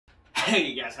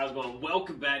Hey guys, how's it going?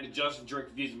 Welcome back to Justin Drink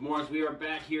Reviews and More. We are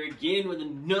back here again with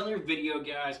another video,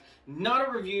 guys. Not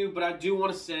a review, but I do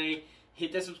want to say,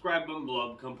 hit that subscribe button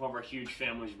below, become part of our huge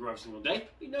families grow every single day.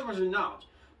 We numbers and knowledge.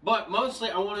 But mostly,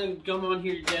 I want to come on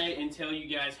here today and tell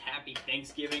you guys happy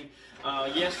Thanksgiving.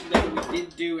 Yesterday, we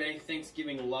did do a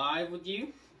Thanksgiving live with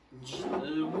you.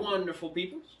 Wonderful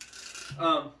people.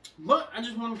 But I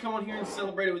just want to come on here and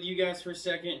celebrate it with you guys for a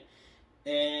second.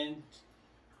 And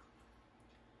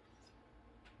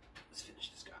let's finish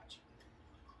the scotch.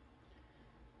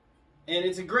 And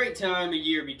it's a great time of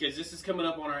year because this is coming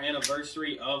up on our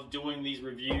anniversary of doing these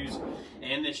reviews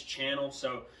and this channel.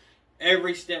 So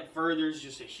every step further is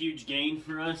just a huge gain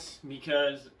for us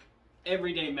because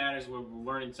every day matters when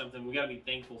we're learning something. We got to be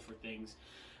thankful for things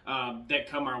that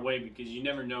come our way because you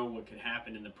never know what could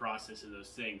happen in the process of those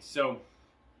things. So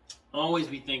always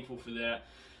be thankful for that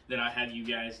I have you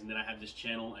guys and that I have this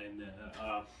channel, and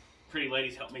pretty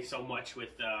ladies help me so much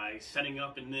with setting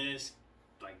up in this,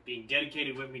 like being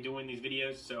dedicated with me doing these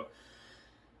videos. So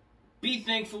be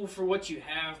thankful for what you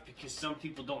have because some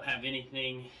people don't have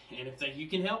anything, and if you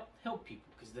can help people,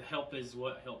 because the help is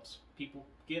what helps people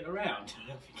get around.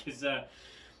 Because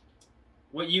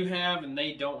what you have and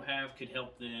they don't have could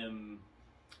help them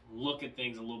look at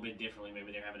things a little bit differently.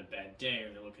 Maybe they're having a bad day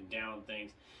or they're looking down on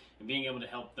things, and being able to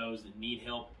help those that need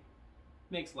help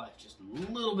makes life just a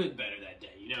little bit better that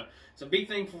day, you know. So be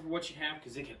thankful for what you have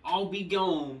because it can all be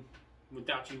gone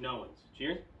without you knowing. So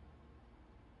cheers.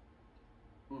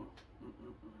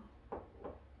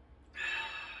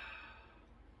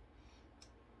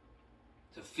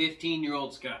 It's a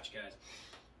 15-year-old scotch, guys.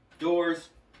 Dewars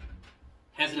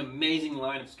has an amazing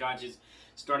line of scotches,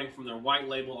 starting from their white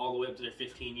label all the way up to their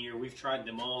 15-year. We've tried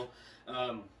them all.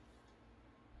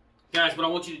 Guys, what I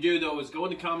want you to do, though, is go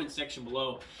in the comment section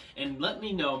below and let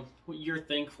me know what you're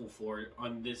thankful for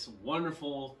on this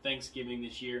wonderful Thanksgiving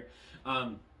this year.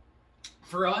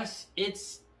 For us,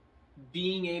 it's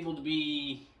being able to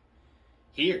be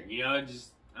here. You know,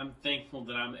 I'm thankful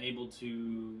that I'm able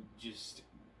to just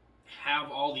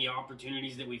have all the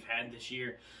opportunities that we've had this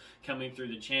year coming through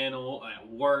the channel, at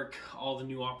work. All the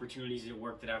new opportunities at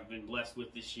work that I've been blessed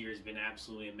with this year has been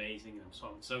absolutely amazing. And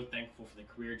I'm so thankful for the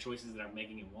career choices that I'm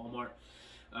making at Walmart.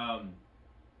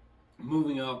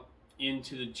 Moving up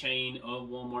into the chain of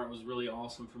Walmart was really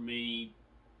awesome for me.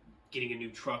 Getting a new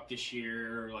truck this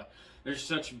year, like, there's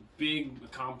such big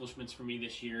accomplishments for me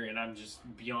this year, and I'm just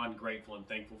beyond grateful and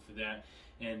thankful for that.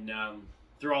 And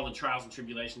through all the trials and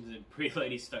tribulations, and pretty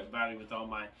lady stuck by me with all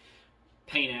my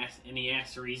pain in the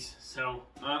asseries, so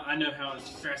I know how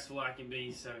stressful I can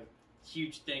be, so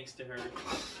huge thanks to her.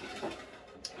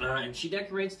 And she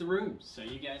decorates the rooms, so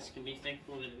you guys can be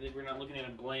thankful that we're not looking at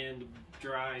a bland,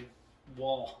 dry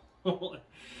wall.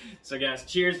 So guys,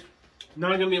 cheers. Not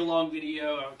going to be a long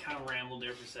video. I kind of rambled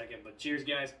there for a second, but cheers,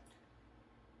 guys.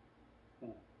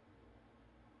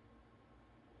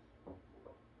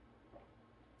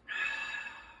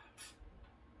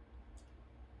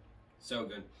 So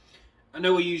good. I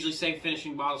know we usually say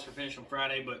finishing bottles for finish on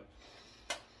Friday, but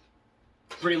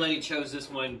pretty lady chose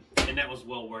this one, and that was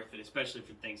well worth it, especially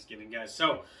for Thanksgiving, guys.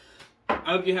 So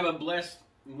I hope you have a blessed,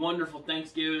 wonderful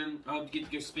Thanksgiving. I hope you get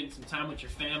to go spend some time with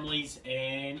your families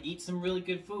and eat some really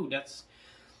good food. That's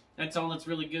all that's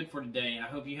really good for today. I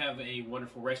hope you have a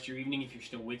wonderful rest of your evening if you're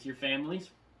still with your families.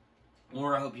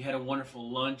 Or I hope you had a wonderful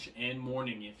lunch and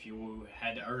morning if you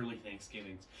had early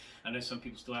Thanksgivings. I know some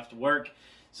people still have to work.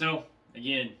 So,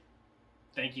 again,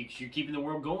 thank you, because you're keeping the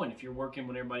world going if you're working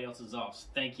when everybody else is off. So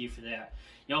thank you for that.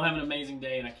 Y'all have an amazing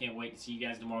day, and I can't wait to see you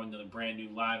guys tomorrow with another brand new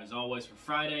live, as always, for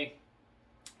Friday.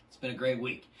 It's been a great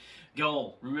week.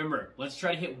 Goal, remember, let's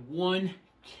try to hit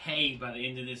 1K by the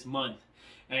end of this month.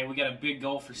 And we got a big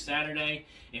goal for Saturday.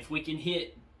 If we can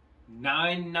hit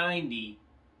 990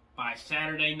 by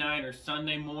Saturday night or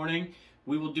Sunday morning,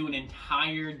 we will do an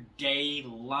entire day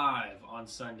live on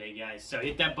Sunday, guys. So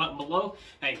hit that button below.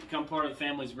 Hey, become part of the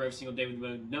families every single day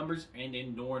with numbers and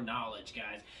indoor knowledge,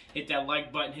 guys. Hit that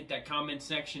like button, hit that comment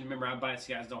section. Remember, I bias,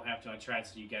 guys don't have to. I tried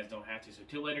so you guys don't have to. So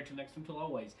till later, till next time, till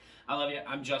always. I love you.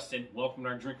 I'm Justin. Welcome to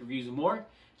our Drink Reviews and More.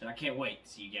 And I can't wait to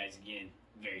see you guys again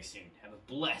very soon. Have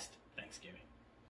a blessed Thanksgiving.